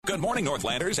Good morning,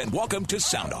 Northlanders, and welcome to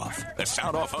Sound Off. The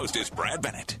Sound Off host is Brad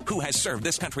Bennett, who has served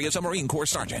this country as a Marine Corps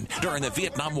sergeant during the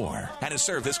Vietnam War and has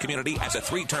served this community as a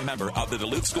 3-term member of the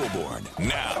Duluth School Board.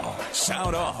 Now,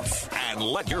 Sound Off, and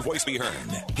let your voice be heard.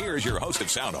 Here's your host of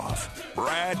Sound Off,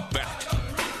 Brad Bennett.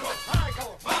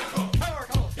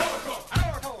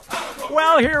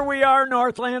 Well, here we are,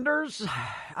 Northlanders.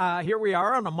 Here we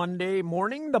are on a Monday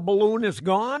morning. The balloon is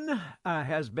gone,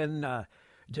 has been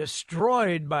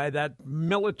destroyed by that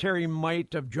military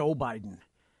might of Joe Biden,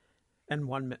 and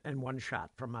one shot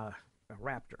from a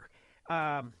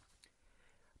Raptor.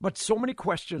 But so many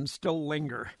questions still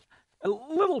linger.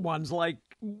 Little ones like,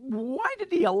 why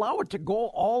did he allow it to go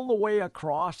all the way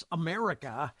across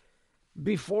America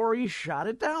before he shot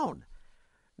it down?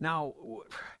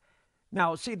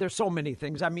 Now, see, there's so many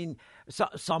things. I mean,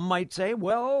 some might say,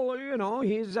 well, you know,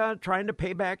 he's trying to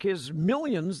pay back his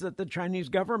millions that the Chinese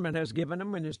government has given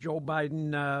him in his Joe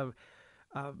Biden,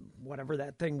 whatever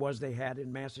that thing was they had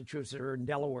in Massachusetts or in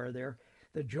Delaware there,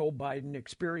 the Joe Biden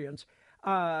experience,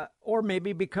 or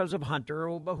maybe because of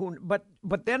Hunter.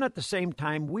 But then at the same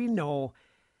time, we know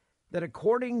that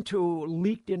according to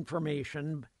leaked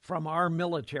information from our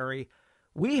military,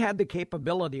 we had the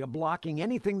capability of blocking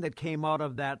anything that came out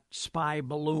of that spy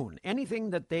balloon,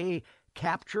 anything that they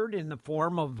captured in the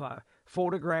form of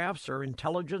photographs or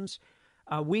intelligence.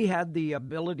 We had the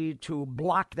ability to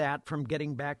block that from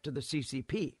getting back to the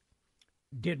CCP.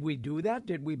 Did we do that?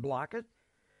 Did we block it?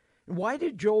 Why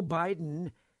did Joe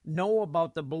Biden know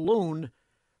about the balloon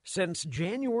since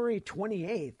January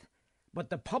 28th, but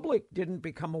the public didn't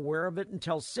become aware of it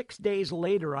until 6 days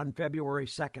later on February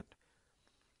 2nd?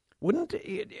 Wouldn't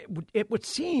it would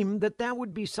seem that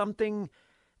would be something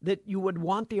that you would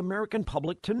want the American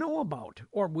public to know about,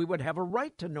 or we would have a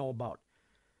right to know about.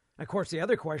 Of course, the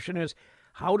other question is,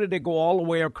 how did it go all the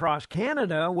way across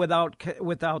Canada without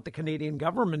the Canadian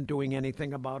government doing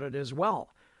anything about it as well?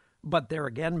 But there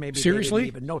again, maybe seriously, they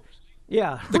didn't even know.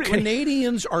 Yeah, the really.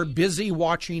 Canadians are busy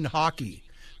watching hockey.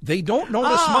 They don't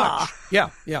notice much.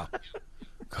 Yeah.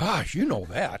 Gosh, you know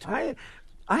that.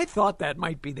 I thought that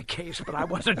might be the case, but I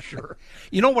wasn't sure.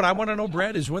 You know what I want to know,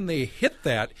 Brad, is when they hit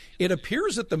that, it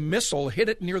appears that the missile hit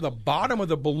it near the bottom of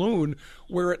the balloon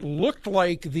where it looked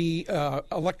like the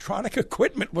electronic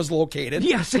equipment was located.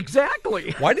 Yes,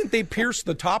 exactly. Why didn't they pierce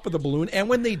the top of the balloon? And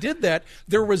when they did that,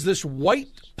 there was this white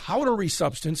powdery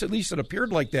substance, at least it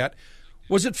appeared like that.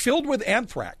 Was it filled with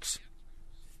anthrax?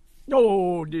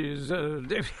 Oh,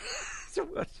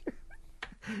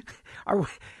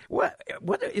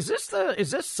 what is this?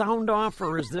 Is this Sound Off,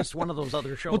 or is this one of those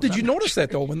other shows? Well, did you notice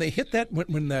that though when they hit that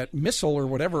when that missile or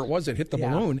whatever it was that hit the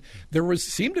balloon, there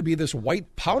seemed to be this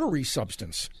white powdery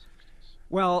substance.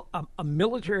 Well, a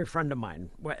military friend of mine,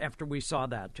 after we saw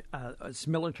that, a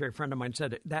military friend of mine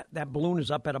said that balloon is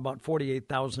up at about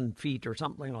 48,000 feet or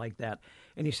something like that,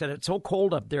 and he said it's so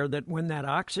cold up there that when that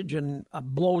oxygen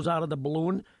blows out of the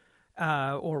balloon,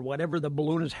 or whatever the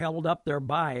balloon is held up there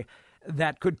by,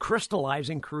 that could crystallize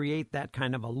and create that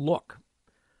kind of a look.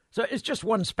 So it's just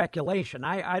one speculation.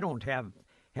 I don't have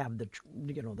the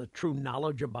the true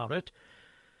knowledge about it,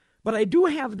 but I do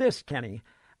have this, Kenny.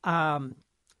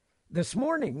 This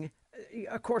morning,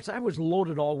 of course, I was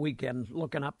loaded all weekend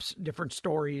looking up different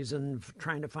stories and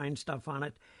trying to find stuff on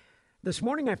it. This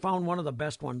morning, I found one of the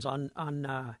best ones on.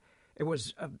 It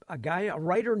was a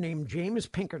writer named James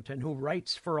Pinkerton, who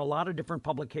writes for a lot of different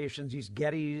publications. He's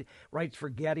writes for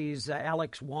Getty's,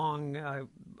 Alex Wong,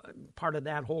 part of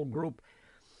that whole group.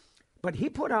 But he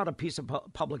put out a piece of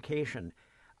publication,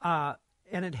 and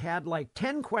it had like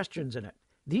 10 questions in it.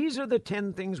 These are the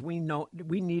 10 things we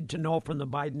need to know from the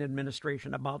Biden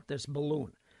administration about this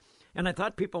balloon. And I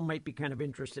thought people might be kind of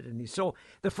interested in these. So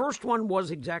the first one was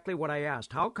exactly what I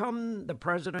asked. How come the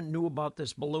president knew about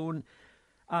this balloon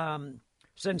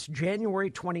since January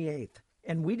 28th,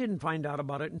 and we didn't find out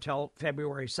about it until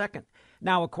February 2nd.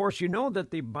 Now, of course, you know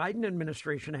that the Biden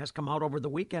administration has come out over the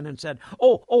weekend and said,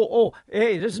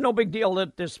 hey, this is no big deal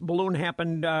that this balloon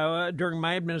happened during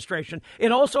my administration.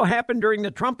 It also happened during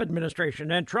the Trump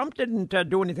administration, and Trump didn't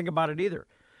do anything about it either.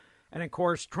 And, of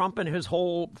course, Trump and his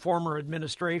whole former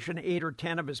administration, 8 or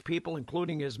 10 of his people,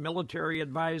 including his military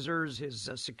advisors, his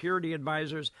security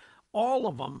advisors, all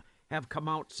of them have come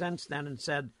out since then and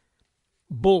said,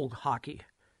 bull hockey.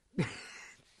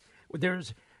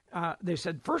 They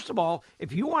said, first of all,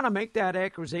 if you want to make that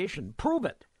accusation, prove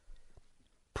it.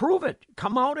 Prove it.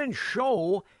 Come out and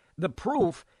show the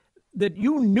proof that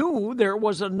you knew there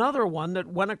was another one that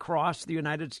went across the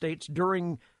United States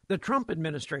during the Trump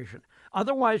administration.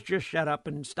 Otherwise, just shut up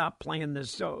and stop playing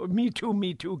this me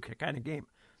too kind of game.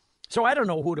 So I don't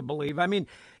know who to believe. I mean,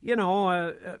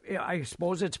 I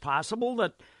suppose it's possible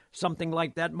that something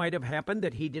like that might have happened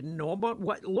that he didn't know about.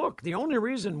 Look, the only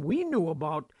reason we knew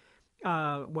about,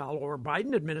 or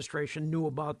Biden administration knew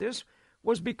about this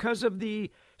was because of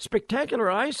the spectacular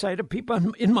eyesight of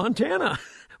people in Montana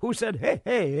who said,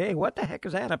 hey, what the heck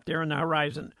is that up there in the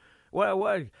horizon?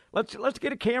 Well, let's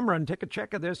get a camera and take a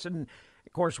check of this. And,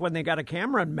 of course, when they got a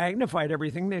camera and magnified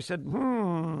everything, they said,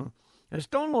 this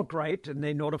don't look right. And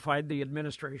they notified the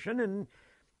administration,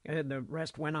 and the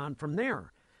rest went on from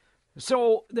there.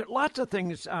 So there are lots of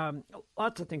things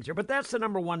here. But that's the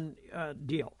number one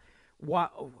deal.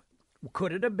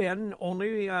 Could it have been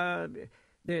only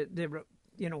that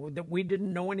we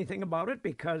didn't know anything about it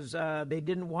because they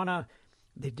didn't want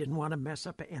to mess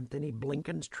up Anthony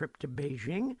Blinken's trip to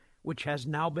Beijing, which has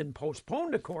now been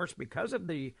postponed, of course, because of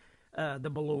the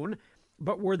balloon.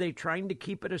 But were they trying to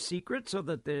keep it a secret so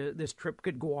that this trip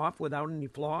could go off without any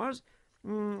flaws?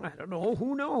 I don't know.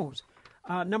 Who knows?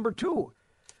 Number two,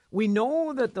 we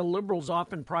know that the Liberals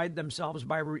often pride themselves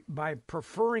by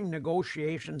preferring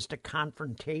negotiations to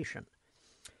confrontation.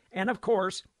 And, of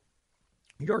course,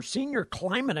 your senior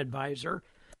climate advisor,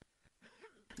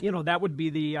 that would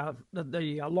be the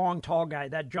long, tall guy,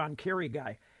 that John Kerry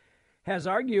guy, has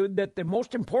argued that the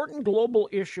most important global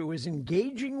issue is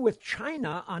engaging with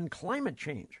China on climate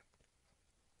change.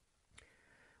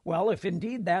 Well, if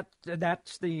indeed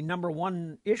that's the number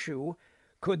one issue,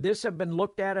 could this have been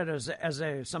looked at as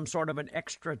some sort of an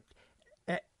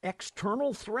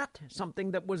external threat, something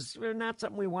that was not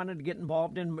something we wanted to get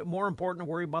involved in, but more important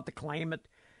to worry about the climate?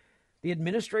 The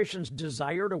administration's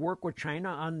desire to work with China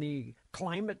on the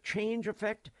climate change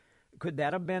effect, could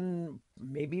that have been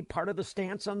maybe part of the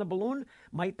stance on the balloon?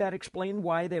 Might that explain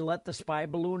why they let the spy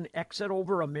balloon exit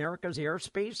over America's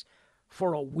airspace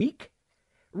for a week?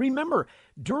 Remember,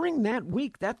 during that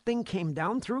week, that thing came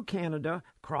down through Canada,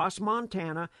 across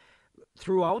Montana,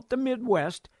 throughout the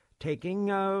Midwest, taking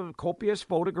copious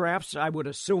photographs, I would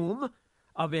assume,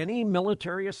 of any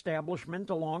military establishment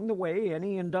along the way,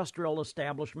 any industrial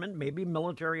establishment, maybe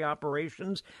military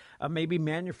operations, maybe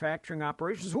manufacturing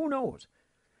operations, who knows?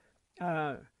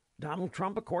 Donald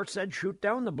Trump, of course, said shoot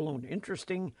down the balloon.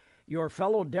 Interesting, your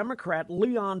fellow Democrat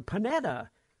Leon Panetta,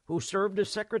 who served as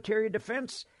Secretary of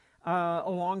Defense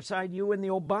alongside you in the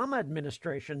Obama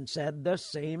administration, said the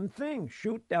same thing,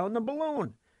 shoot down the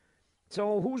balloon.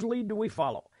 So whose lead do we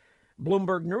follow?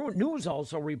 Bloomberg News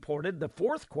also reported the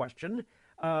fourth question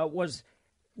was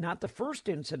not the first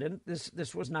incident.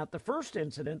 This was not the first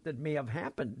incident that may have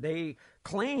happened. They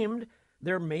claimed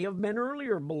there may have been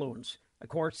earlier balloons. Of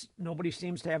course, nobody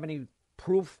seems to have any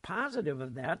proof positive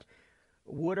of that.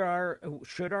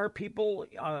 Should our people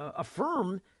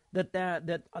affirm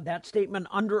that statement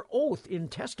under oath in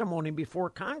testimony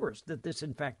before Congress that this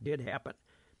in fact did happen?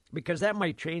 Because that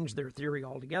might change their theory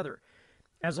altogether.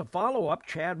 As a follow-up,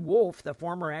 Chad Wolf, the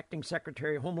former acting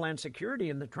Secretary of Homeland Security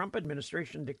in the Trump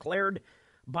administration, declared,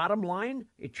 bottom line,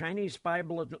 a Chinese spy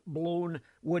balloon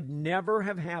would never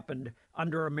have happened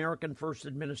under American first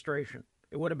administration.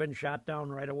 It would have been shot down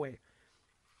right away.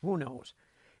 Who knows?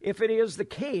 If it is the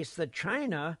case that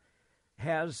China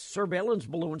has surveillance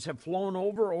balloons have flown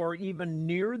over or even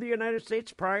near the United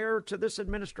States prior to this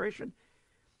administration,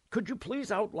 could you please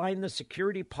outline the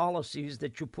security policies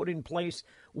that you put in place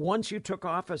once you took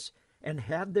office and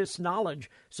had this knowledge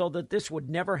so that this would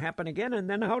never happen again? And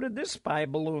then how did this spy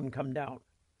balloon come down?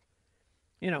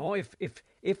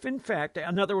 If in fact,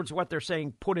 in other words, what they're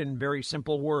saying, put in very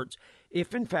simple words,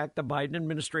 if in fact the Biden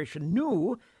administration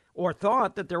knew or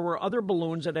thought that there were other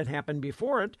balloons that had happened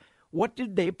before it, what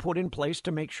did they put in place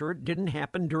to make sure it didn't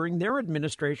happen during their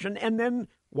administration? And then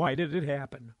why did it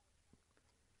happen?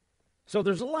 So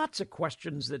there's lots of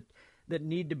questions that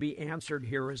need to be answered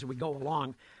here as we go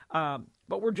along.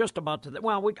 But we're just about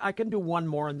to I can do one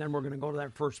more, and then we're going to go to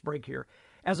that first break here.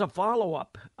 As a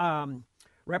follow-up,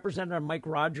 Representative Mike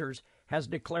Rogers has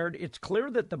declared it's clear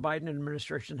that the Biden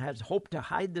administration has hoped to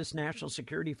hide this national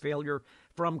security failure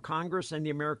from Congress and the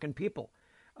American people.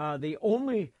 They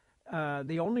only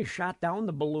shot down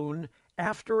the balloon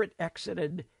after it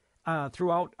exited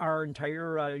throughout our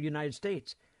entire United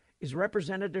States. Is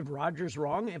Representative Rogers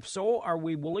wrong? If so, are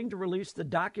we willing to release the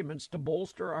documents to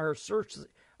bolster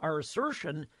our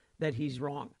assertion that he's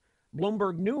wrong?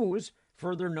 Bloomberg News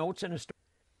further notes in a story,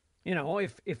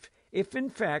 if in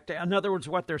fact, in other words,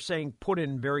 what they're saying, put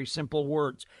in very simple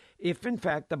words, if in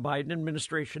fact the Biden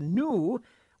administration knew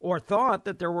or thought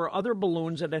that there were other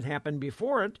balloons that had happened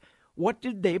before it, what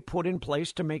did they put in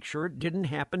place to make sure it didn't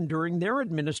happen during their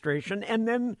administration? And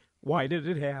then why did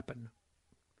it happen?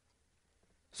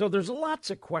 So there's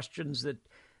lots of questions that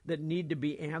need to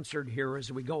be answered here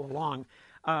as we go along.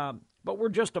 But we're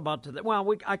just about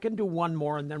to. I can do one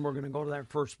more, and then we're going to go to that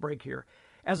first break here.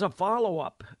 As a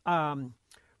follow-up,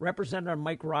 Representative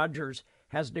Mike Rogers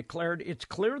has declared it's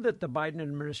clear that the Biden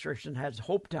administration has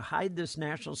hoped to hide this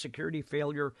national security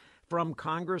failure from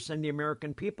Congress and the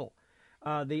American people.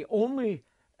 They only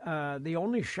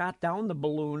shot down the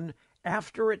balloon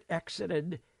after it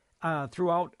exited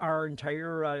throughout our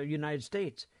entire United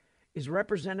States. Is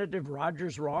Representative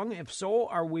Rogers wrong? If so,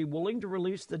 are we willing to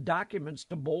release the documents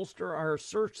to bolster our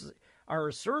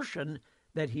assertion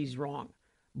that he's wrong?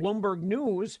 Bloomberg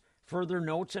News further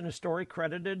notes in a story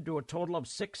credited to a total of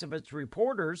 6 of its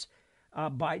reporters,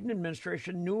 Biden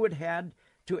administration knew it had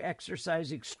to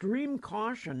exercise extreme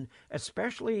caution,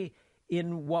 especially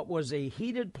in what was a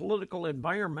heated political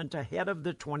environment ahead of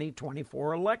the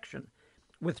 2024 election,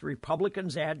 with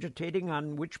Republicans agitating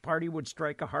on which party would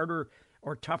strike a harder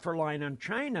or tougher line on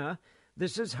China.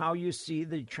 This is how you see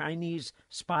the Chinese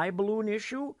spy balloon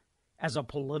issue, as a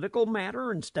political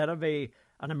matter instead of an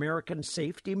American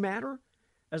safety matter,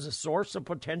 as a source of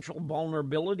potential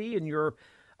vulnerability in your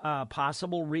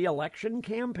possible re-election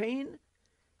campaign.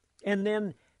 And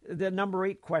then the number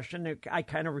 8 question, I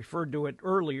kind of referred to it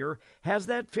earlier, has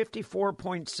that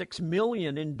 $54.6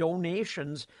 million in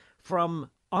donations from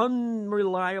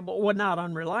not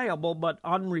unreliable, but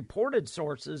unreported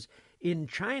sources in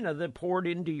China that poured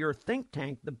into your think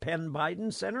tank, the Penn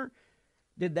Biden Center?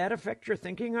 Did that affect your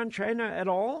thinking on China at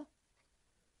all?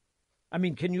 I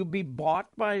mean, can you be bought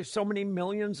by so many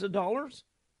millions of dollars?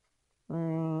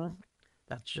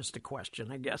 That's just a question,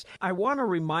 I guess. I want to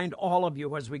remind all of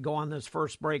you as we go on this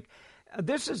first break,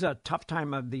 this is a tough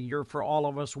time of the year for all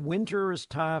of us. Winter is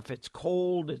tough. It's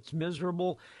cold. It's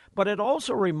miserable. But it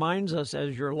also reminds us,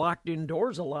 as you're locked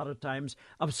indoors a lot of times,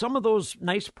 of some of those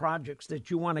nice projects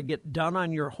that you want to get done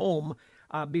on your home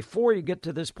before you get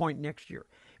to this point next year.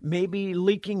 Maybe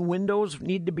leaking windows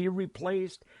need to be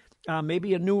replaced.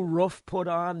 Maybe a new roof put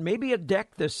on. Maybe a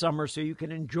deck this summer so you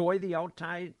can enjoy the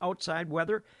outside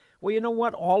weather. Well, you know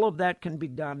what? All of that can be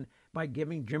done by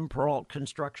giving Jim Peralt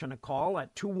Construction a call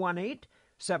at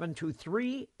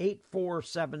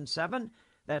 218-723-8477.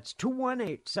 That's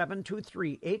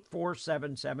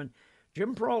 218-723-8477.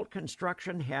 Jim Peralt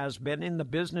Construction has been in the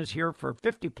business here for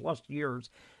 50-plus years.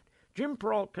 Jim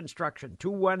Peralt Construction,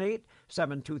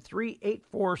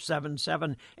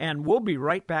 218-723-8477. And we'll be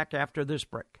right back after this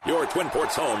break. Your Twin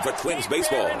Ports home for Twins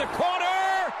baseball. In the corner.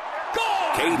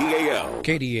 Goal! KDAL.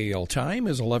 KDAL time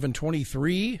is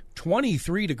 11:23,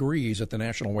 23 degrees at the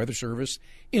National Weather Service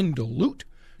in Duluth,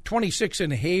 26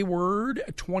 in Hayward,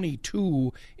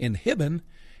 22 in Hibben,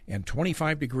 and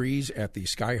 25 degrees at the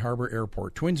Sky Harbor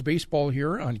Airport. Twins baseball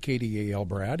here on KDAL,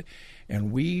 Brad.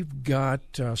 And we've got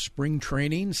spring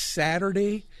training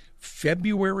Saturday,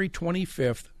 February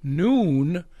 25th,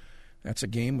 noon. That's a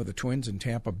game with the Twins in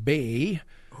Tampa Bay.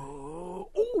 Oh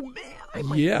man. I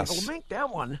might be able to make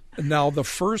that one. Now,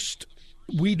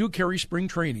 we do carry spring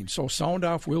training, so Sound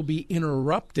Off will be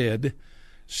interrupted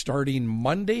starting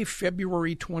Monday,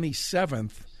 February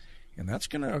 27th. And that's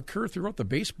going to occur throughout the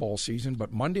baseball season.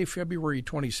 But Monday, February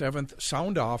 27th,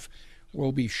 Sound Off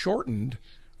will be shortened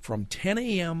from 10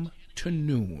 a.m. to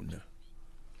noon.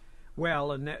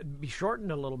 Well, and that be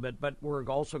shortened a little bit, but we're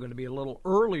also going to be a little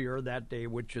earlier that day,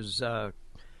 which is, a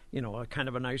kind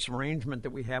of a nice arrangement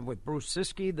that we have with Bruce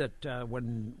Siskey that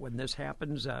when this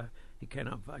happens, he kind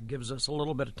of gives us a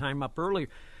little bit of time up early.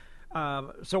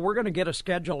 So we're going to get a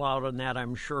schedule out on that,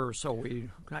 I'm sure, so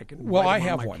I can I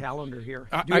have my one. Calendar here.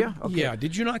 Do you? Okay. Yeah.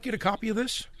 Did you not get a copy of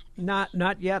this? Not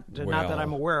yet. Not that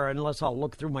I'm aware, unless I'll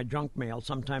look through my junk mail.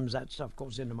 Sometimes that stuff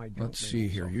goes into my junk mail. Let's see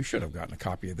here. So. You should have gotten a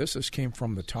copy of this. This came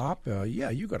from the top. Yeah,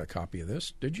 you got a copy of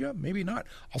this. Did you? Maybe not.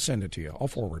 I'll send it to you. I'll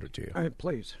forward it to you. All right,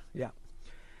 please. Yeah.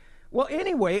 Well,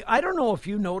 anyway, I don't know if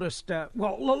you noticed.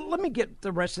 Let me get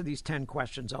the rest of these 10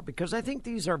 questions out because I think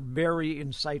these are very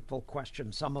insightful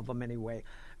questions, some of them anyway.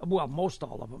 Well, most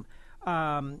all of them.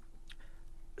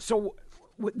 So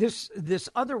this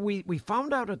other, we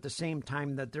found out at the same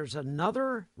time that there's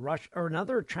another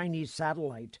another Chinese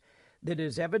satellite that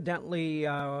is evidently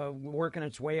working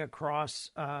its way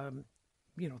across,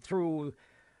 through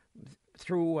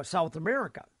South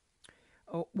America.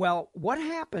 Well, what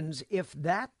happens if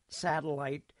that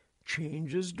satellite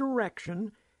changes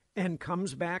direction and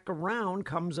comes back around,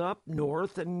 comes up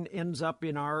north and ends up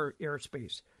in our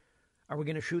airspace? Are we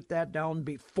going to shoot that down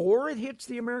before it hits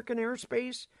the American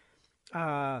airspace?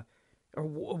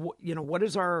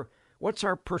 What's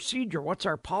our procedure? What's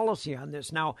our policy on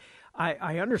this? Now,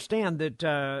 I understand that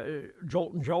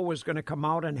Jolton Joe was going to come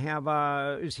out and have.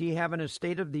 Is he having a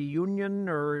State of the Union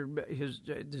or is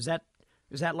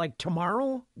that like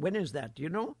tomorrow? When is that? Do you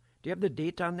know? Do you have the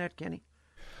date on that, Kenny?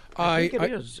 I think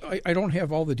it is. I don't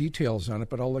have all the details on it,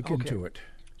 but I'll look into it.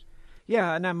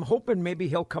 Yeah, and I'm hoping maybe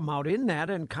he'll come out in that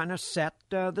and kind of set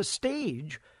the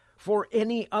stage for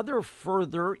any other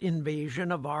further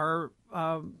invasion of our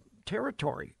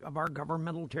territory, of our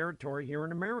governmental territory here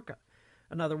in America.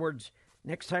 In other words,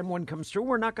 next time one comes through,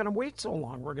 we're not going to wait so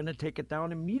long. We're going to take it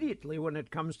down immediately when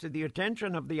it comes to the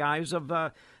attention of the eyes of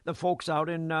the folks out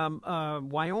in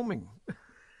Wyoming,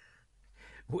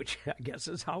 which I guess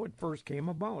is how it first came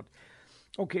about.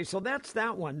 Okay, so that's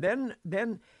that one.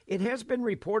 Then it has been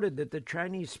reported that the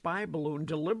Chinese spy balloon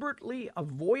deliberately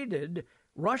avoided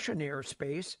Russian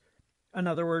airspace. In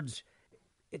other words,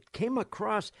 it came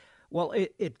across, well,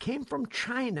 it came from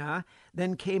China,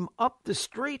 then came up the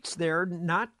straits there,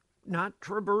 not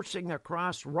traversing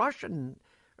across Russian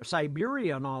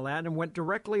Siberia and all that, and went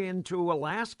directly into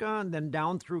Alaska and then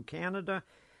down through Canada.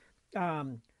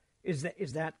 Is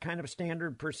that kind of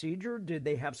standard procedure? Did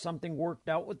they have something worked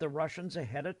out with the Russians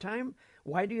ahead of time?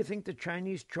 Why do you think the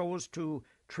Chinese chose to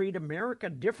treat America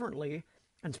differently?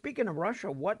 And speaking of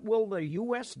Russia, what will the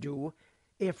U.S. do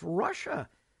if Russia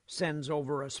sends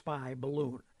over a spy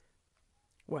balloon?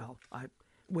 Well,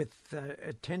 with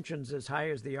tensions as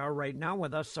high as they are right now,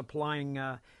 with us supplying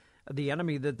the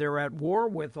enemy that they're at war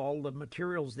with all the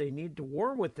materials they need to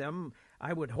war with them,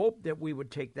 I would hope that we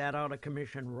would take that out of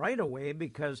commission right away,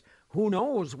 because who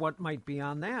knows what might be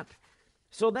on that.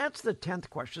 So that's the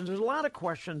 10th question. There's a lot of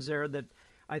questions there that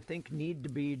I think need to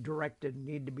be directed,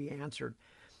 need to be answered.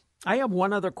 I have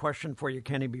one other question for you,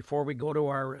 Kenny, before we go to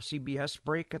our CBS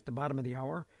break at the bottom of the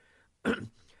hour.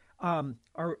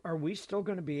 Are we still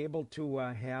going to be able to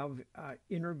have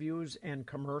interviews and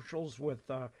commercials with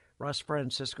Russ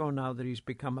Francisco now that he's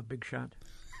become a big shot?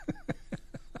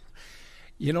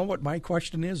 You know what my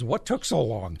question is? What took so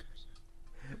long?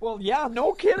 Well, yeah,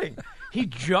 no kidding. He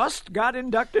just got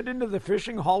inducted into the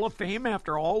Fishing Hall of Fame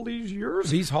after all these years?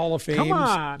 These Hall of Fames. Come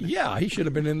on. Yeah, he should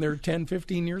have been in there 10,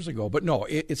 15 years ago. But no,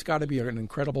 it's got to be an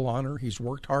incredible honor. He's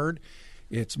worked hard.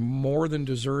 It's more than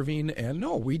deserving. And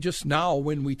no, we just now,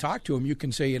 when we talk to him, you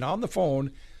can say, and on the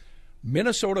phone,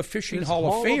 Minnesota Fishing Hall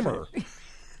of Famer,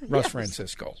 Russ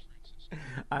Francisco.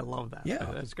 I love that.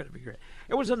 Yeah. That's going to be great.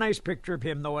 It was a nice picture of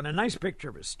him, though, and a nice picture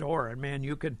of his store. And, man,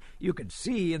 you could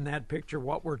see in that picture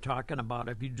what we're talking about.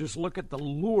 If you just look at the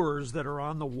lures that are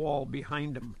on the wall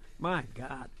behind him, my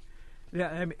God.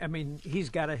 Yeah, I mean, he's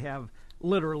got to have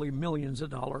literally millions of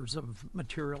dollars of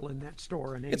material in that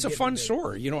store. And it's a fun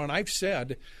store, you know, and I've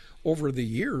said over the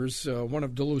years, one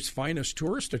of Duluth's finest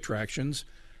tourist attractions.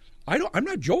 I'm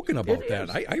not joking about that.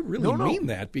 I really mean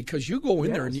that, because you go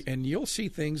in there and you'll see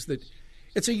things that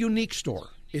it's a unique store.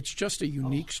 It's just a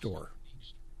unique store.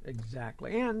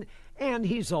 Exactly. And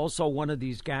he's also one of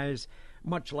these guys,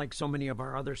 much like so many of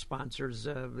our other sponsors,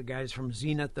 the guys from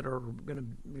Zenith that are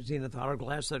going to, Zenith Auto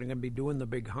Glass, that are going to be doing the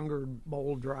big Hunger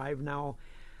Bowl drive now.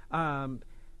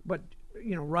 But,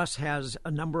 you know, Russ has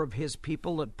a number of his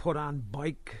people that put on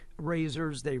bike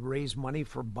raisers. They raise money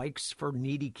for bikes for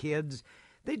needy kids.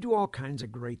 They do all kinds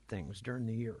of great things during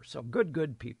the year. So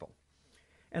good people.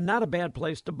 And not a bad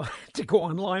place to buy, to go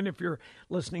online if you're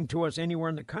listening to us anywhere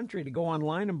in the country, to go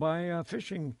online and buy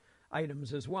fishing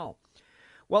items as well.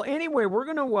 Well, anyway, we're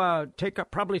going to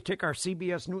probably take our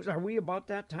CBS News. Are we about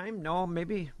that time? No,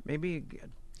 maybe.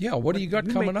 Yeah, what do you got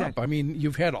coming up? I mean,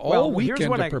 you've had all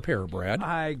weekend to prepare, Brad.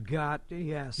 I got,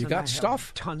 yes. You got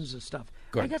stuff? Tons of stuff.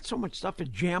 Good. I got so much stuff to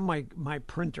jam my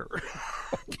printer.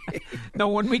 Okay. No,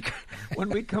 when we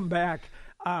come back,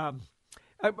 I'm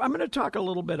going to talk a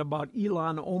little bit about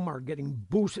Ilhan Omar getting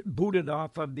booted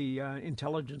off of the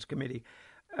Intelligence Committee.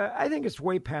 I think it's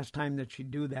way past time that she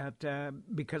do that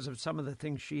because of some of the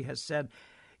things she has said,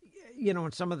 you know,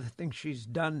 and some of the things she's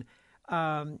done.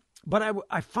 But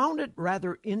I found it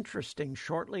rather interesting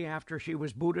shortly after she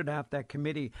was booted off that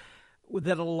committee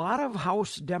that a lot of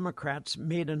House Democrats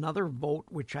made another vote,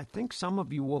 which I think some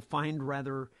of you will find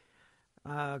rather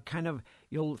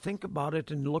you'll think about it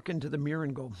and look into the mirror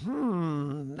and go,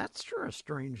 that's sure a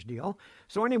strange deal.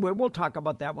 So anyway, we'll talk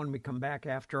about that when we come back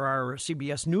after our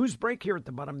CBS News break here at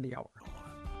the bottom of the hour.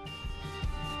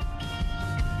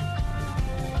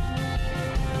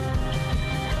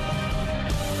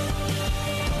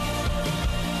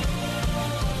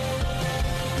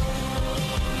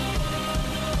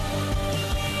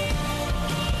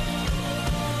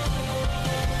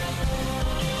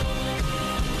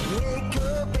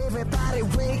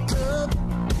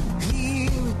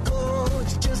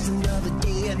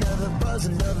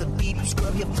 Another beat,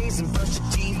 scrub your face and brush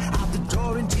your teeth. Out the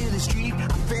door into the street, I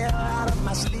fell out of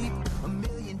my sleep.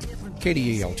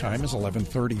 KDAL time is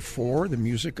 11:34. The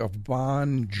music of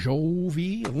Bon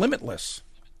Jovi, Limitless.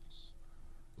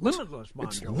 Limitless, Bon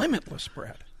It's Jovi. limitless,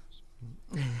 Brad.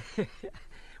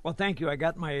 Well, thank you. I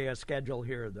got my schedule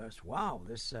here.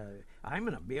 I'm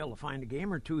going to be able to find a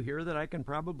game or two here that I can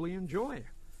probably enjoy.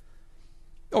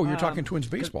 Oh, you're talking Twins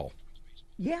baseball.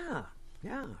 Yeah.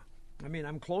 I mean,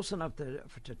 I'm close enough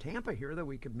to Tampa here that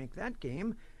we could make that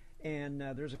game. And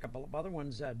there's a couple of other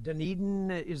ones. Dunedin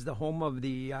is the home of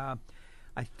the,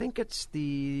 I think it's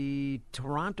the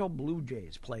Toronto Blue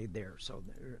Jays played there. So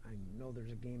I know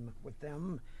there's a game with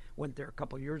them. Went there a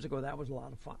couple of years ago. That was a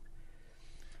lot of fun.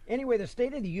 Anyway, the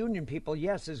State of the Union, people,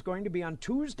 yes, is going to be on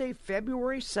Tuesday,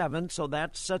 February 7th. So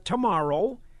that's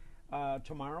tomorrow.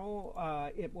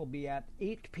 Tomorrow it will be at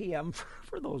 8 p.m.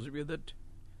 for those of you that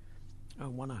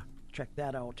want to check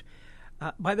that out.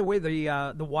 By the way,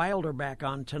 the Wild are back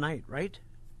on tonight, right?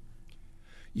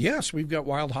 Yes, we've got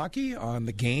Wild Hockey on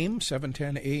the game,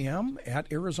 7:10 a.m.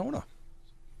 at Arizona.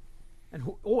 And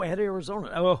at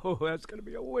Arizona. Oh, that's going to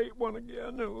be a late one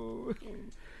again. Oh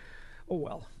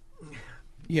well.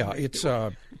 Yeah, it's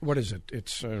what is it?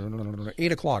 It's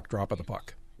 8 o'clock drop of the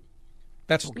puck.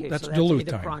 That's so Duluth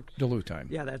time. O'clock. Duluth time.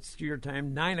 Yeah, that's your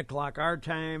time. 9 o'clock our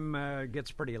time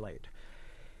gets pretty late.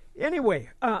 Anyway,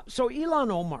 so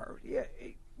Ilhan Omar,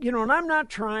 and I'm not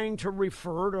trying to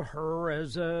refer to her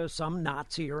as some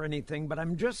Nazi or anything, but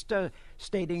I'm just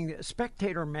stating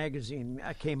Spectator magazine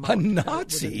came out. A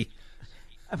Nazi?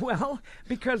 Well,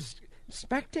 because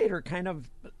Spectator kind of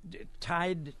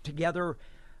tied together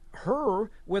her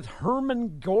with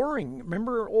Hermann Göring.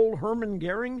 Remember old Hermann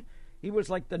Göring? He was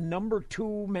like the number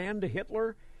 2 man to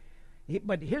Hitler.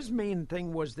 But his main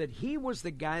thing was that he was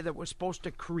the guy that was supposed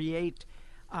to create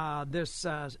this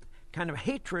kind of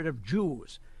hatred of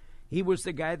Jews. He was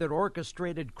the guy that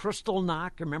orchestrated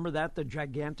Kristallnacht. Remember that? The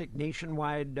gigantic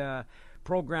nationwide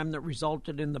program that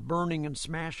resulted in the burning and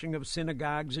smashing of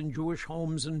synagogues and Jewish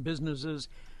homes and businesses.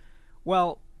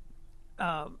 Well,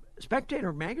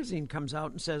 Spectator magazine comes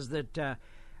out and says that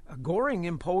Göring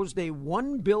imposed a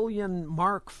 1 billion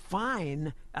mark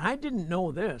fine. And I didn't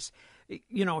know this.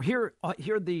 Here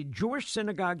the Jewish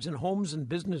synagogues and homes and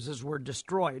businesses were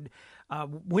destroyed.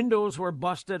 Windows were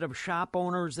busted of shop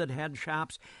owners that had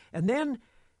shops. And then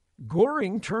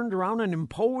Göring turned around and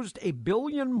imposed a 1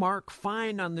 billion mark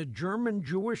fine on the German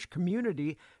Jewish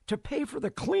community to pay for the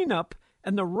cleanup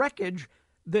and the wreckage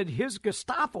that his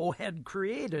Gestapo had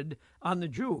created on the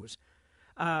Jews.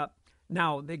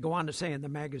 Now, they go on to say in the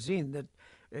magazine that,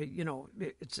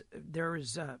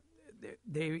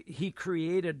 he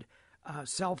created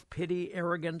self-pity,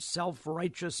 arrogance,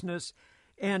 self-righteousness,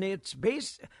 and it's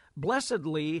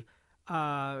blessedly,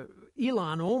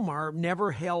 Ilhan Omar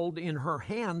never held in her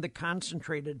hand the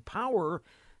concentrated power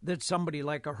that somebody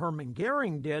like a Hermann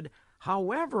Göring did.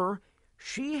 However,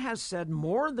 she has said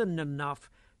more than enough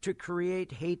to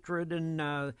create hatred and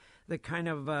the kind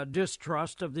of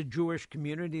distrust of the Jewish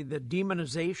community. The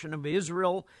demonization of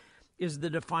Israel is the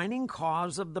defining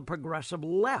cause of the progressive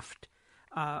left,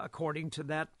 according to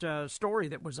that story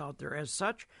that was out there. As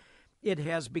such, it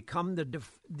has become the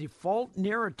default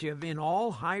narrative in all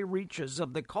high reaches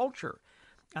of the culture.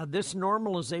 This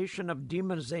normalization of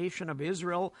demonization of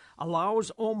Israel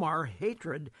allows Omar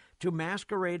hatred to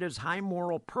masquerade as high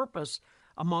moral purpose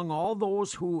among all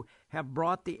those who have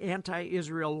brought the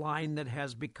anti-Israel line that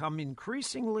has become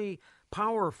increasingly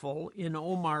powerful in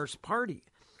Omar's party.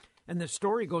 And the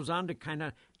story goes on to kind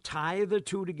of tie the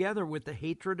two together with the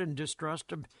hatred and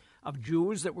distrust of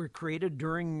Jews that were created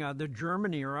during the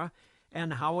German era,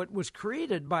 and how it was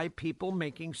created by people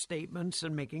making statements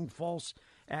and making false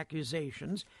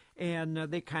accusations, and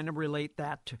they kind of relate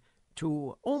that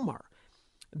to Omar.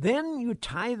 Then you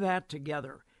tie that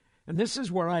together, and this is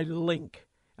where I link.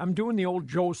 I'm doing the old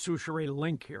Joe Souchere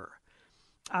link here.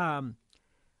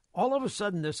 All of a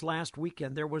sudden, this last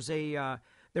weekend, there was a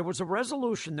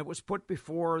resolution that was put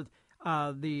before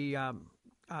our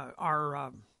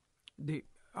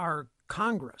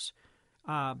Congress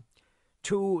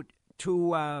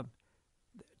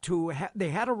they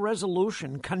had a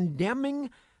resolution condemning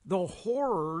the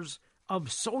horrors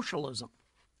of socialism.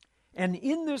 And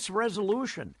in this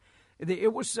resolution,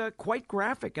 it was quite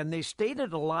graphic, and they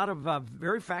stated a lot of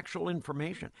very factual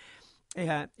information.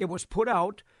 It was put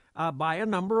out by a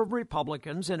number of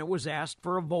Republicans, and it was asked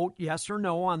for a vote, yes or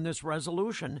no, on this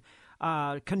resolution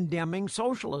condemning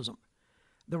socialism.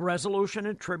 The resolution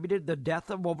attributed the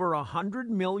death of over 100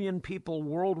 million people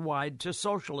worldwide to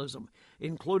socialism,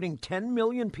 including 10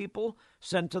 million people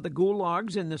sent to the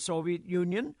gulags in the Soviet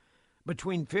Union,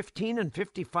 between 15 and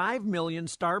 55 million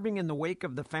starving in the wake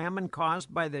of the famine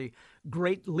caused by the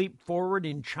Great Leap Forward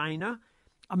in China,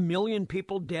 1 million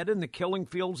people dead in the killing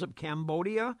fields of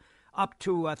Cambodia, up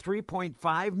to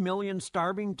 3.5 million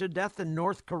starving to death in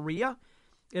North Korea.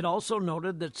 It also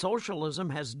noted that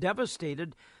socialism has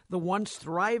devastated the once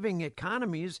thriving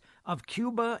economies of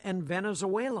Cuba and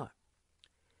Venezuela.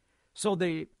 So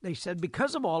they said,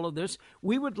 because of all of this,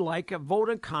 we would like a vote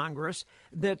in Congress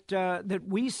that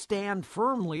we stand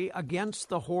firmly against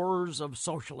the horrors of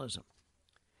socialism.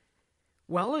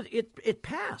 Well, it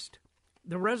passed.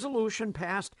 The resolution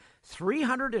passed.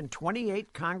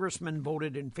 328 congressmen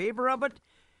voted in favor of it,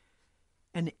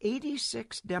 and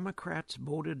 86 Democrats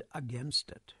voted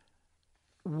against it.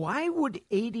 Why would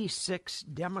 86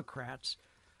 Democrats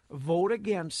vote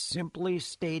against simply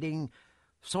stating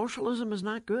socialism is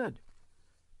not good?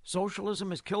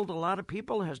 Socialism has killed a lot of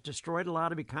people, has destroyed a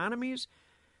lot of economies.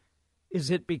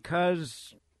 Is it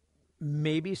because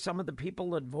maybe some of the people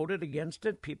that voted against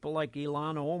it, people like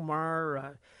Ilhan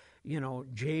Omar,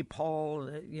 Jay Paul,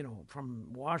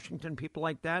 from Washington, people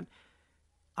like that,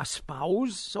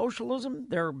 espouse socialism?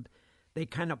 They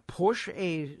kind of push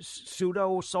a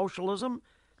pseudo-socialism.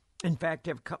 In fact,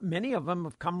 many of them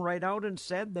have come right out and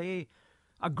said they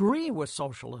agree with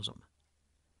socialism.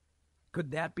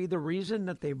 Could that be the reason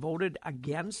that they voted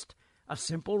against a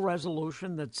simple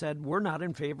resolution that said we're not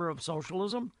in favor of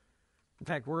socialism? In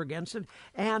fact, we're against it.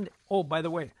 And, oh, by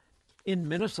the way, in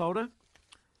Minnesota,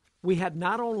 we had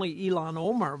not only Ilhan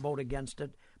Omar vote against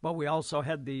it, but we also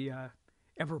had the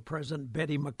ever-present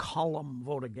Betty McCollum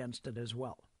vote against it as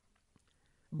well.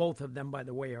 Both of them, by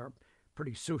the way, are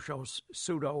pretty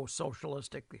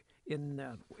pseudo-socialistic in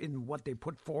what they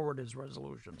put forward as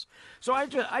resolutions. So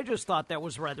I just thought that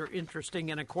was rather interesting.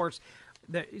 And, of course,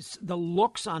 the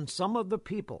looks on some of the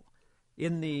people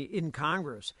in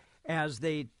Congress as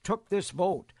they took this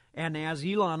vote, and as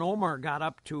Ilhan Omar got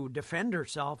up to defend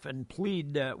herself and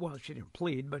plead, she didn't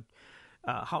plead, but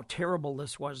how terrible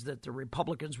this was, that the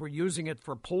Republicans were using it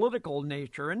for political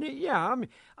nature. And,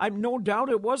 I'm no doubt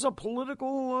it was a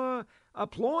political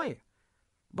ploy.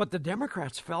 But the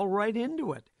Democrats fell right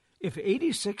into it. If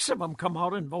 86 of them come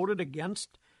out and voted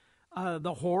against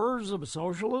the horrors of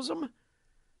socialism,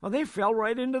 well, they fell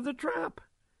right into the trap.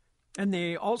 And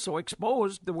they also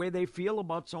exposed the way they feel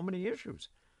about so many issues.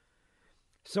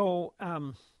 So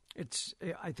I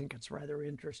think it's rather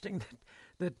interesting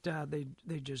that they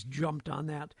just jumped on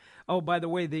that. Oh, by the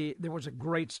way, there was a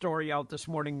great story out this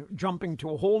morning, jumping to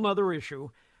a whole other issue.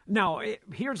 Now,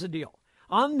 here's the deal.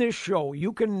 On this show,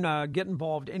 you can get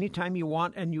involved anytime you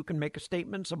want, and you can make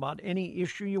statements about any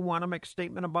issue you want to make a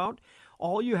statement about.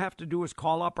 All you have to do is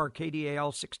call up our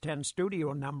KDAL 610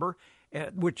 studio number,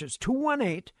 which is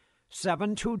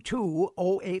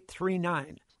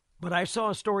 218-722-0839. But I saw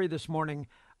a story this morning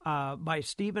by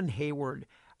Stephen Hayward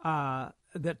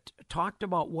that talked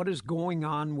about what is going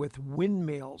on with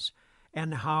windmills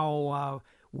and how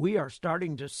we are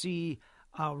starting to see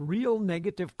a real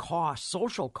negative cost,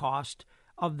 social cost,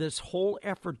 of this whole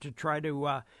effort to try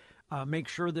to make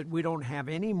sure that we don't have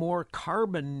any more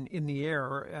carbon in the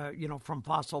air, from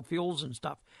fossil fuels and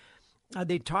stuff.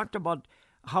 They talked about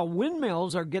how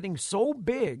windmills are getting so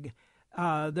big,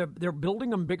 they're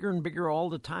building them bigger and bigger all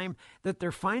the time, that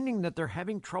they're finding that they're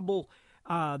having trouble,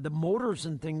 the motors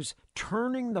and things,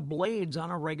 turning the blades on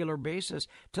a regular basis,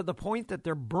 to the point that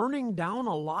they're burning down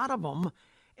a lot of them,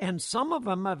 and some of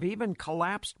them have even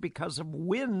collapsed because of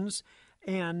winds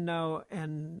and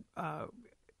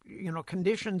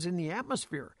conditions in the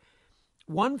atmosphere.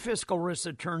 One fiscal risk,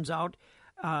 it turns out,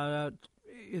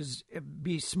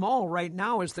 be small right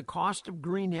now is the cost of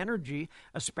green energy,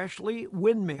 especially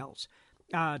windmills.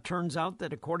 Turns out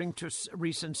that according to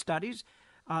recent studies,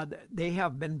 they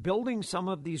have been building some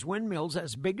of these windmills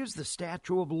as big as the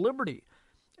Statue of Liberty.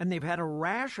 And they've had a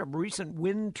rash of recent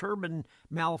wind turbine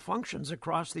malfunctions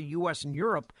across the U.S. and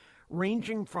Europe,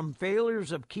 ranging from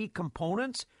failures of key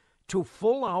components to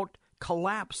full-out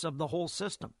collapse of the whole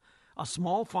system. A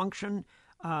small function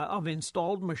of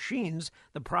installed machines,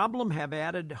 the problem have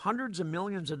added hundreds of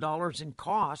millions of dollars in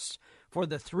costs for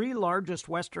the three largest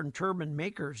Western turbine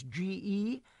makers,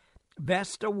 GE,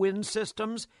 Vesta Wind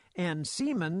Systems, and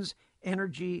Siemens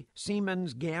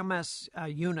Gamma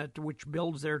unit, which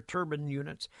builds their turbine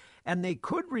units. And they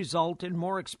could result in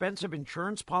more expensive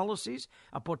insurance policies,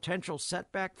 a potential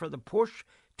setback for the push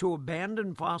to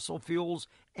abandon fossil fuels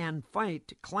and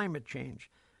fight climate change.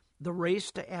 The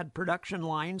race to add production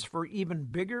lines for even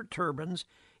bigger turbines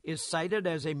is cited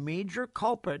as a major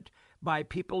culprit by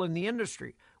people in the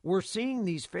industry. We're seeing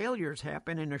these failures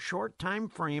happen in a short time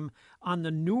frame on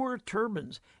the newer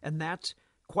turbines, and that's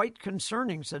quite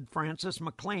concerning, said Francis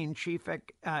McLean, Chief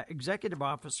Executive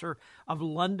Officer of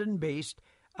London-based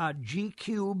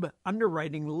G-Cube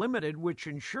Underwriting Limited, which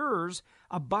insures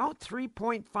about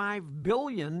 $3.5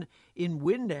 billion in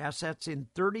wind assets in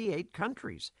 38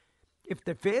 countries. If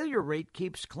the failure rate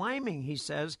keeps climbing, he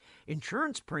says,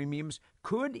 insurance premiums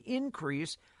could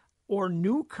increase or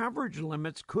new coverage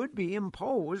limits could be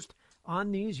imposed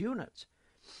on these units.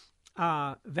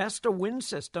 Vesta Wind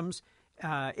Systems,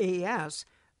 AS,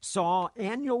 saw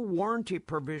annual warranty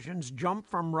provisions jump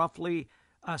from roughly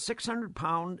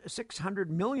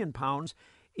 600 million pounds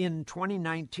in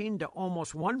 2019 to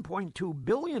almost 1.2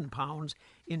 billion pounds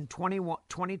in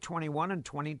 2021 and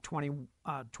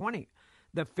 2020.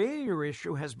 The failure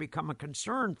issue has become a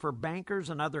concern for bankers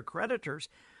and other creditors,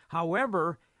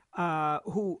 who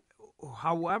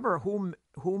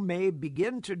may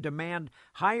begin to demand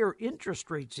higher interest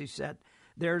rates, he said.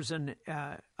 There's a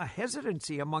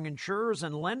hesitancy among insurers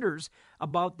and lenders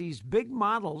about these big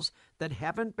models that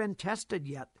haven't been tested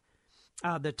yet.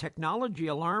 The technology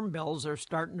alarm bells are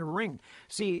starting to ring.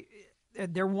 See,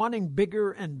 they're wanting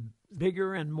bigger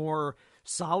and more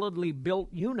solidly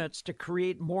built units to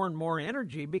create more and more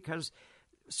energy, because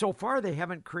so far they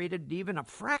haven't created even a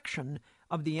fraction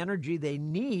of the energy they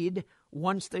need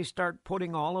once they start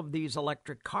putting all of these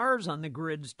electric cars on the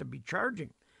grids to be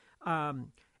charging.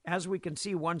 As we can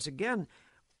see once again,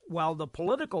 while the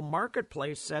political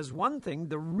marketplace says one thing,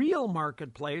 the real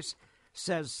marketplace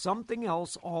says something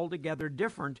else altogether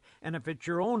different. And if it's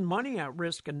your own money at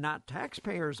risk and not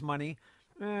taxpayers' money,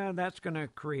 that's going to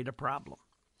create a problem.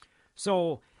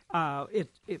 So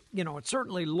it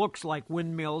certainly looks like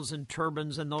windmills and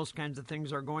turbines and those kinds of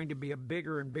things are going to be a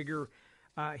bigger and bigger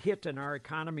hit in our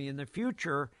economy in the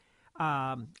future.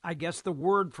 I guess the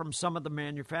word from some of the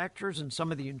manufacturers and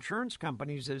some of the insurance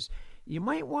companies is you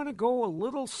might want to go a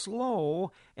little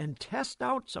slow and test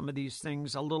out some of these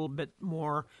things a little bit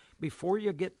more before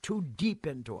you get too deep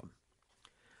into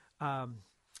them.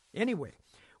 Anyway,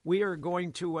 we are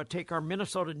going to take our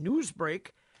Minnesota news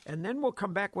break, and then we'll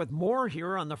come back with more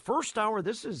here on the first hour.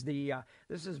 This is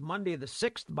Monday the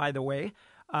 6th, by the way.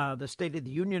 The State of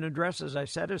the Union address, as I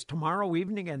said, is tomorrow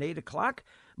evening at 8 o'clock,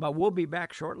 but we'll be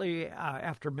back shortly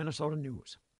after Minnesota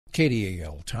news.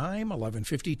 KDAL time,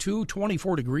 11:52,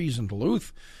 24 degrees in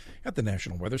Duluth. At the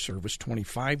National Weather Service,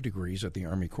 25 degrees at the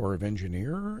Army Corps of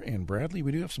Engineer. And Bradley,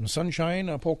 we do have some sunshine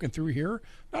poking through here.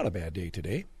 Not a bad day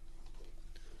today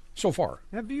so far.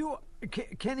 Have you,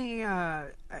 Kenny,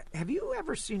 have you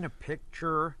ever seen a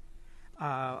picture,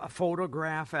 a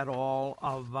photograph at all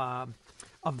of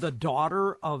the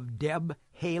daughter of Deb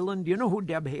Haaland? Do you know who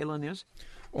Deb Haaland is?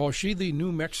 Well, is she the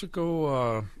New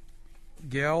Mexico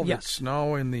gal that's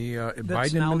now in the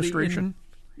Biden administration?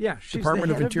 She's Department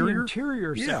the head of Interior? Of the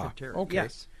Interior Secretary. Okay.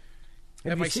 Yes.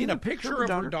 Have I seen a picture of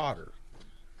her daughter?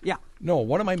 Yeah. No,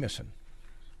 what am I missing?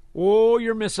 Oh,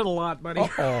 you're missing a lot, buddy.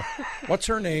 Uh-oh. What's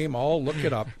her name? I'll look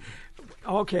it up.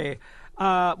 Okay.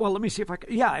 Well, let me see if I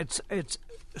can. Yeah, it's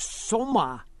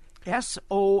Soma,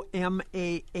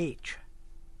 S-O-M-A-H,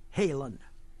 Haaland.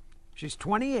 She's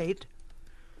 28.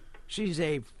 What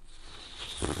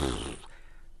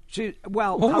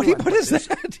is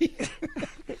that?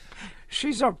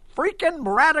 She's a freaking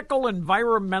radical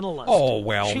environmentalist. Oh,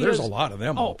 well, there's a lot of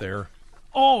them out there.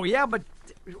 Oh, yeah, but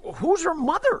who's her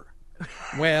mother?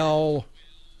 Well,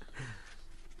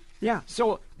 yeah,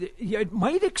 so it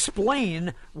might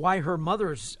explain why her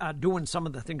mother's doing some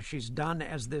of the things she's done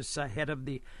as this head of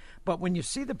the... But when you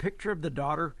see the picture of the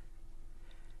daughter...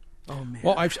 Oh, man.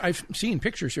 Well, I've seen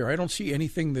pictures here. I don't see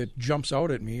anything that jumps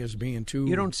out at me as being too...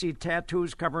 You don't see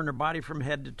tattoos covering her body from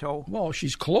head to toe? Well,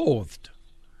 she's clothed.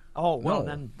 Oh, well,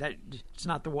 No. then it's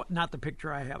not the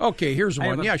picture I have. Okay, here's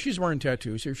one. Yeah, she's wearing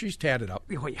tattoos here. She's tatted up.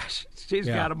 Oh, yes. She's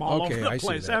Yeah, got them all okay, over the I see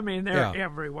place. that. I mean, they're Yeah.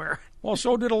 everywhere. Well,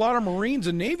 so did a lot of Marines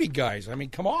and Navy guys. I mean,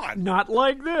 come on. Not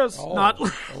like this. Oh, not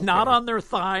okay. not on their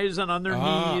thighs and on their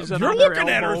knees and You're on their looking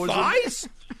at her elbows. thighs?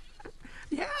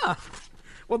 Yeah.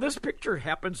 Well, this picture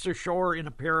happens to show her in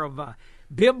a pair of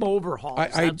bib overhauls.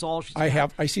 That's all she's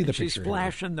got. I see the And picture. she's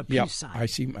flashing the Yep, peace sign.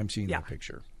 I'm seeing Yeah. that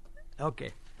picture.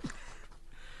 Okay.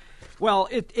 Well,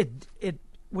 it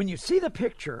when you see the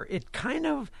picture, it kind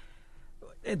of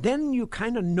then you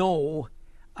kind of know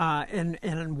and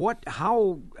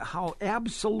how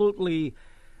absolutely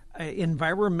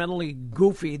environmentally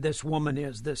goofy this woman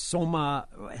is, this Soma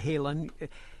Haaland.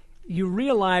 You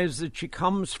realize that she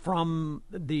comes from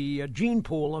the gene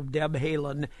pool of Deb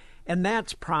Haaland, and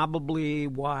that's probably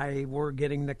why we're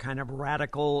getting the kind of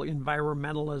radical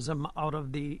environmentalism out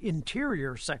of the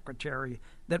Interior Secretary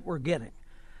that we're getting.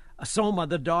 Soma,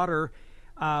 the daughter,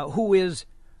 who is,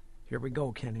 here we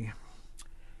go, Kenny,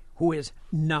 who is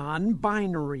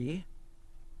non-binary,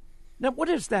 Now, what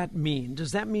does that mean?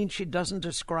 Does that mean she doesn't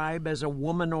describe as a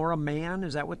woman or a man?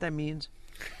 Is that what that means?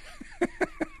 Well,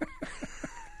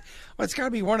 it's got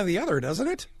to be one or the other, doesn't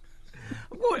it?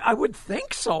 Well, I would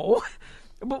think so.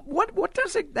 But what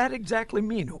does that exactly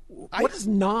mean? What is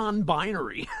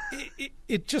non-binary?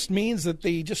 It just means that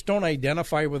they just don't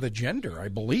identify with a gender, I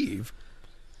believe.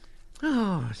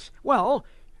 Oh, well,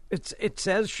 it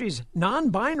says she's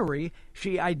non-binary.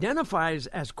 She identifies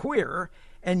as queer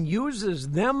and uses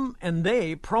them and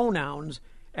they pronouns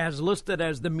as listed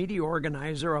as the media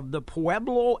organizer of the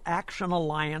Pueblo Action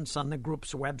Alliance on the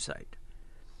group's website.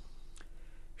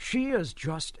 She is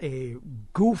just a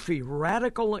goofy,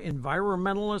 radical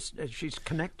environmentalist. She's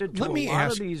connected to a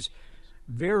lot of these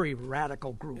very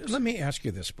radical groups. Let me ask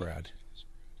you this, Brad.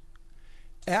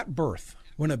 At birth,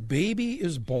 when a baby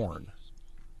is born,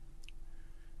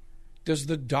 does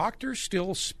the doctor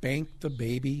still spank the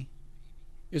baby?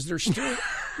 Is there still...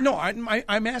 No,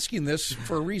 I'm asking this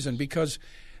for a reason, because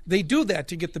they do that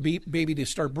to get the baby to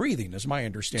start breathing, is my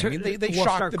understanding. They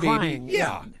shock the baby. Crying.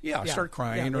 Yeah, start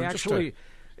crying. Yeah, or actually...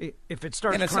 If it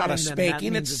starts and it's crying, not a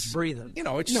spanking, then it's breathing.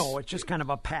 It's just kind of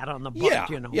a pat on the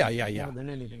butt, Yeah. more than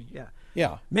anything.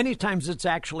 Yeah. Many times it's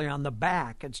actually on the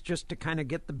back. It's just to kind of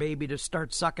get the baby to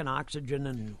start sucking oxygen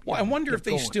and. Well, I wonder if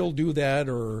they going. still do that,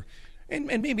 and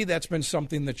maybe that's been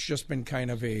something that's just been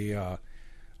kind of a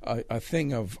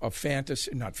thing of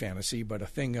fantasy, not fantasy, but a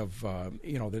thing of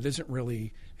that doesn't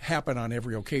really happen on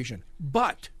every occasion.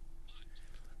 But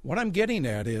what I'm getting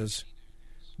at is,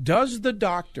 does the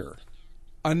doctor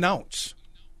announce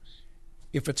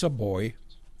if it's a boy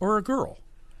or a girl?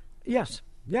 Yes.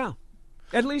 Yeah.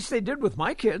 At least they did with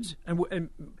my kids.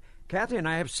 And Kathy and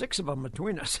I have 6 of them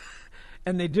between us.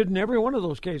 And they did in every one of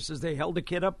those cases. They held the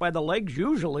kid up by the legs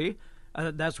usually.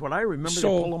 That's what I remember.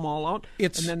 So they pull them all out.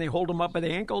 And then they hold them up by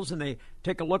the ankles and they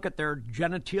take a look at their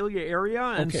genitalia area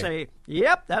and say,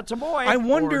 yep, that's a boy. I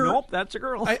wonder, or, nope, that's a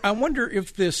girl. I wonder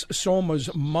if this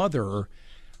Soma's mother,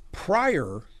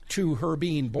 prior to her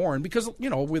being born, because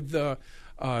with the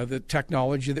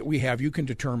technology that we have, you can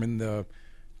determine the,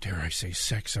 dare I say,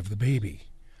 sex of the baby.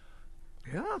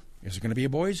 Yeah. Is it going to be a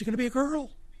boy? Is it going to be a girl?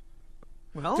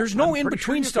 Well, there's no in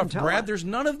between stuff, Brad. There's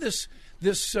none of this.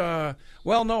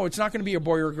 Well, no, it's not going to be a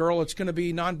boy or a girl. It's going to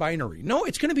be non-binary. No,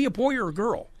 it's going to be a boy or a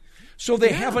girl. So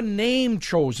they have a name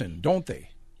chosen, don't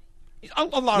they? A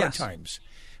lot of times.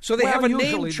 So they have a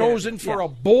name chosen for a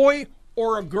boy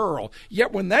or a girl.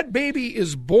 Yet when that baby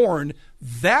is born,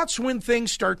 that's when things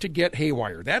start to get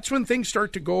haywire. That's when things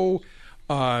start to go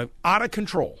out of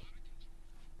control.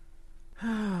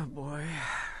 Oh boy.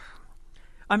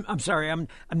 I'm sorry. I'm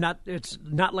not. It's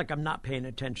not like I'm not paying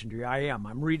attention to you. I am.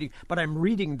 I'm reading, but I'm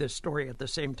reading this story at the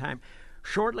same time.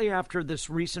 Shortly after this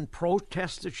recent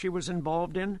protest that she was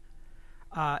involved in,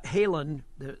 Halen,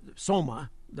 the Soma,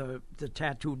 the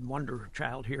tattooed wonder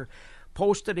child here,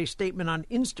 posted a statement on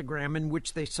Instagram in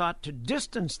which they sought to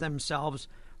distance themselves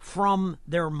from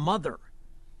their mother.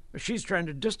 She's trying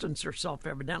to distance herself,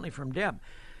 evidently, from Deb.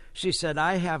 She said,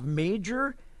 I have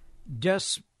major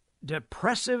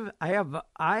depressive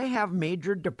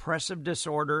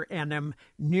disorder and am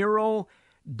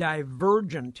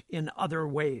neurodivergent in other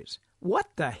ways. What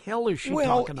the hell is she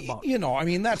talking about?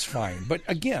 That's fine. But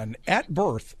again, at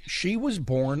birth, she was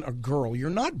born a girl. You're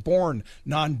not born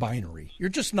non-binary. You're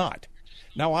just not.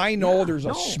 Now, I know there's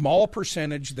a small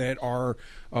percentage that are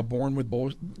born with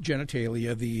both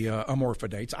genitalia, the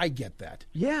amorphidates. I get that.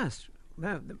 Yes.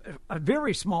 A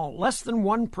very small, less than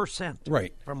 1%.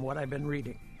 Right. From what I've been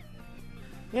reading.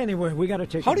 Anyway, we got to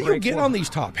take a break. How do you get on these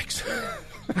topics?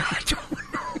 I don't know.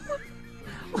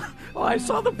 Well, I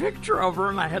saw the picture of her,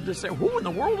 and I had to say, who in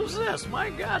the world is this? My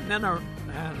God. And then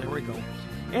there we go.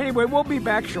 Anyway, we'll be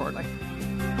back shortly.